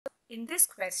In this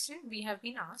question, we have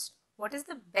been asked, what is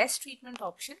the best treatment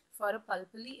option for a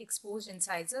pulpally exposed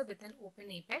incisor with an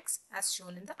open apex as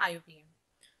shown in the IOPM?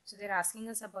 So they're asking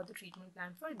us about the treatment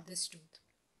plan for this tooth.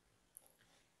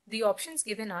 The options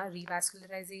given are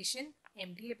revascularization,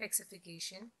 MD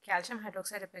apexification, calcium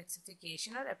hydroxide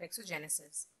apexification, or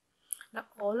apexogenesis. Now,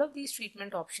 all of these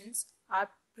treatment options are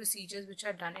procedures which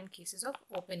are done in cases of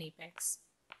open apex,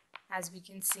 as we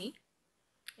can see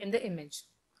in the image.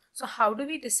 So how do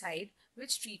we decide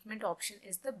which treatment option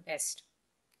is the best?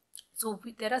 So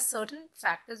there are certain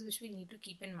factors which we need to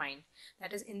keep in mind.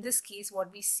 That is, in this case,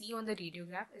 what we see on the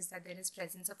radiograph is that there is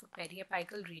presence of a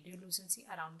periapical radiolucency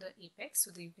around the apex.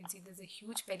 So you can see there's a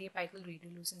huge periapical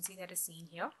radiolucency that is seen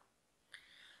here.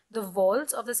 The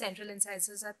walls of the central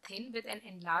incisors are thin with an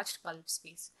enlarged pulp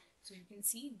space. So you can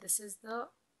see these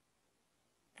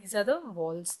are the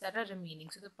walls that are remaining.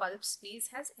 So the pulp space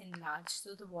has enlarged,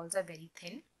 so the walls are very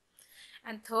thin.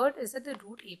 And third is that the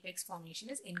root apex formation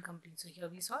is incomplete. So here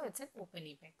we saw it's an open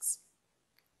apex.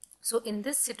 So in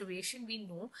this situation, we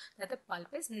know that the pulp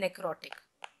is necrotic.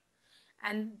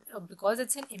 And because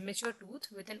it's an immature tooth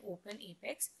with an open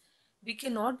apex, we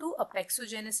cannot do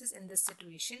apexogenesis in this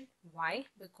situation. Why?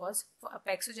 Because for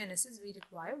apexogenesis, we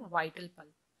require vital pulp.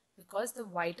 Because the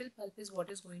vital pulp is what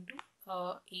is going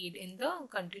to aid in the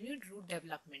continued root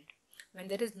development. When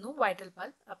there is no vital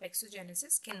pulp,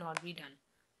 apexogenesis cannot be done.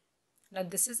 Now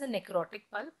this is a necrotic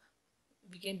pulp,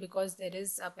 because there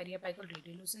is a periapical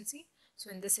radiolucency.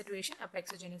 So in this situation,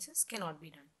 apexogenesis cannot be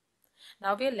done.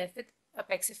 Now we are left with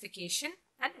apexification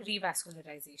and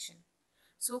revascularization.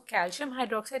 So calcium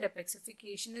hydroxide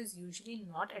apexification is usually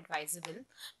not advisable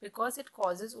because it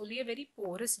causes only a very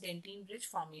porous dentine bridge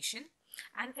formation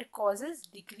and it causes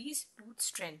decreased tooth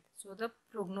strength. So the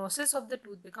prognosis of the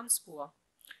tooth becomes poor.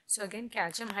 So again,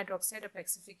 calcium hydroxide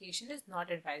apexification is not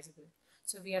advisable.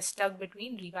 So we are stuck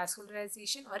between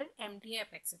revascularization or an MD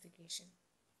apexification.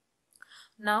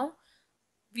 Now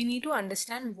we need to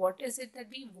understand what is it that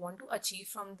we want to achieve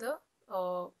from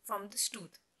this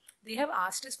tooth. They have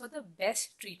asked us for the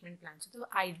best treatment plan. So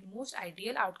the most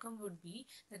ideal outcome would be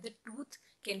that the tooth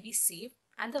can be saved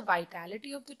and the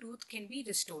vitality of the tooth can be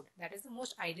restored. That is the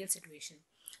most ideal situation.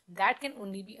 That can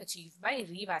only be achieved by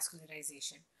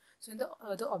revascularization. So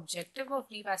the objective of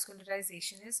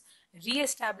revascularization is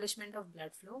re-establishment of blood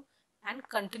flow and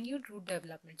continued root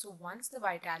development. So once the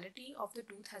vitality of the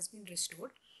tooth has been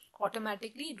restored,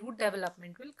 automatically root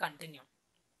development will continue.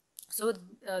 So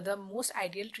the most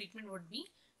ideal treatment would be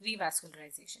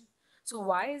revascularization. So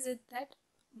why is it that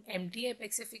MD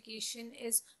apexification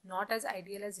is not as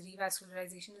ideal as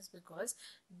revascularization? Is because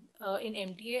in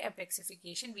MD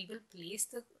apexification we will place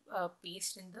the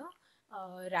paste in the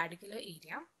radicular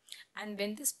area, and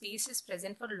when this paste is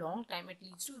present for a long time, it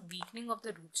leads to weakening of the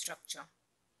root structure.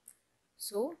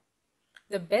 So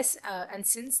the best and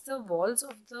since the walls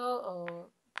of the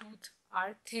tooth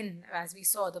are thin, as we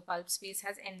saw, the pulp space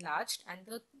has enlarged and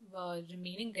the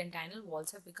remaining dentinal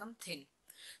walls have become thin.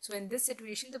 So in this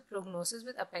situation, the prognosis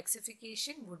with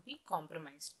apexification would be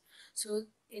compromised. So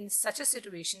in such a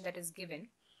situation that is given,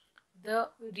 the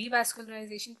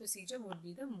revascularization procedure would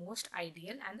be the most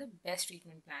ideal and the best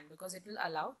treatment plan because it will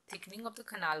allow thickening of the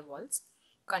canal walls,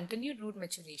 continued root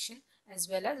maturation, as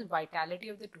well as vitality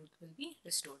of the tooth will be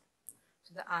restored.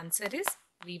 So the answer is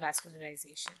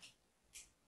revascularization.